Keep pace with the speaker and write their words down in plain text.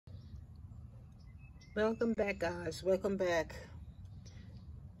Welcome back, guys. Welcome back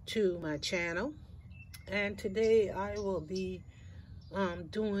to my channel. And today I will be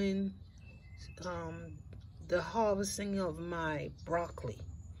doing the harvesting of my broccoli.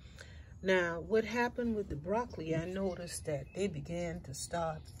 Now, what happened with the broccoli, I noticed that they began to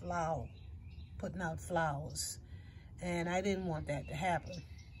start putting out flowers. And I didn't want that to happen.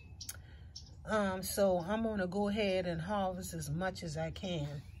 So I'm going to go ahead and harvest as much as I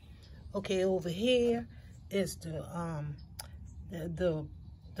can. Okay, over here is the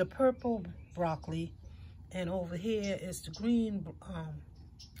purple broccoli, and over here is the green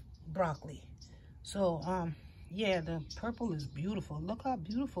broccoli. So yeah, the purple is beautiful. Look how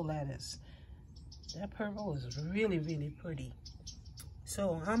beautiful that is. That purple is really, really pretty.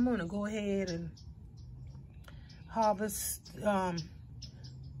 So I'm gonna go ahead and harvest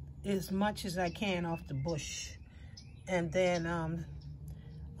as much as I can off the bush, and then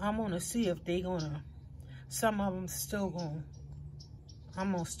I'm gonna see if some of them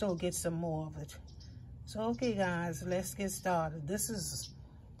I'm gonna still get some more of it. So okay guys, let's get started. This is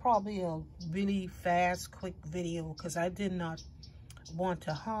probably a really fast, quick video because I did not want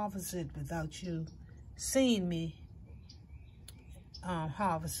to harvest it without you seeing me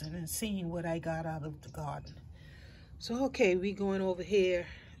harvesting and seeing what I got out of the garden. So okay, we going over here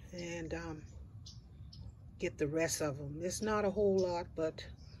and get the rest of them. It's not a whole lot, but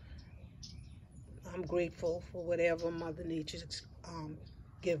I'm grateful for whatever Mother Nature's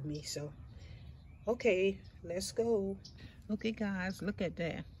give me. So okay, let's go. Okay guys, look at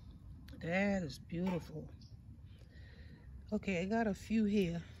that. That is beautiful. Okay, I got a few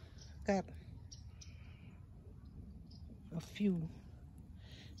here. Got a few,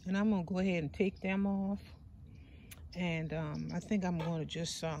 and I'm gonna go ahead and take them off, and I think I'm gonna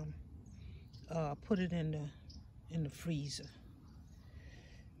just put it in the freezer.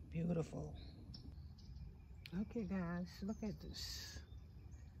 Beautiful. Okay guys, look at this.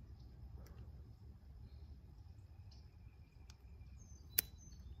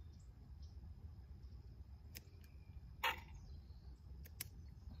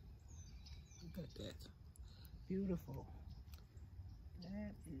 Look at that. Beautiful.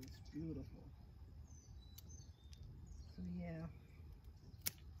 That is beautiful. So yeah.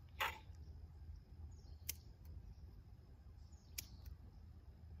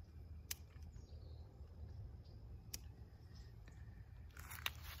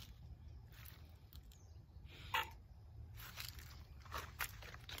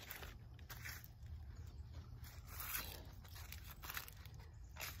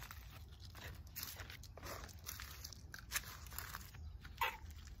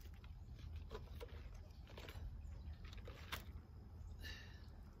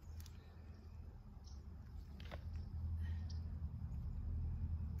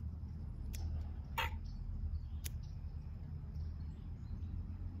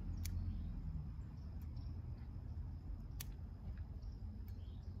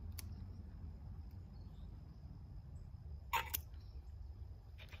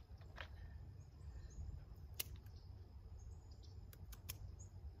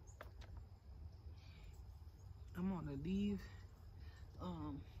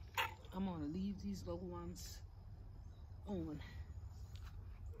 I'm gonna leave these little ones on.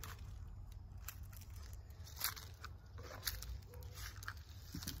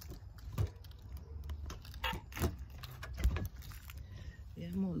 Yeah,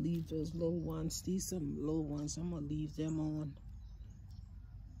 I'm gonna leave those little ones. These some little ones. I'm gonna leave them on.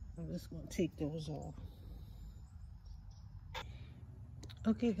 I'm just gonna take those off.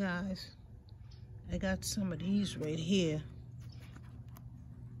 Okay guys, I got some of these right here.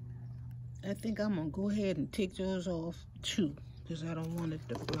 I think I'm gonna go ahead and take those off too, because I don't want it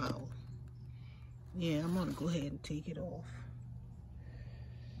to flower. Yeah, I'm gonna go ahead and take it off.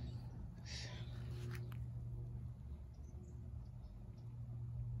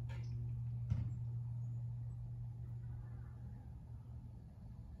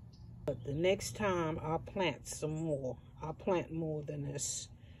 But the next time I'll plant some more. I'll plant more than this.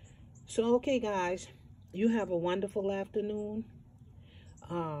 So okay guys, you have a wonderful afternoon.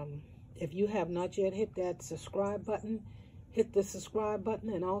 If you have not yet hit that subscribe button, hit the subscribe button,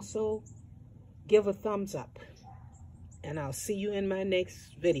 and also give a thumbs up. And I'll see you in my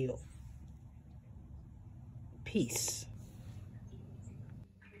next video. Peace.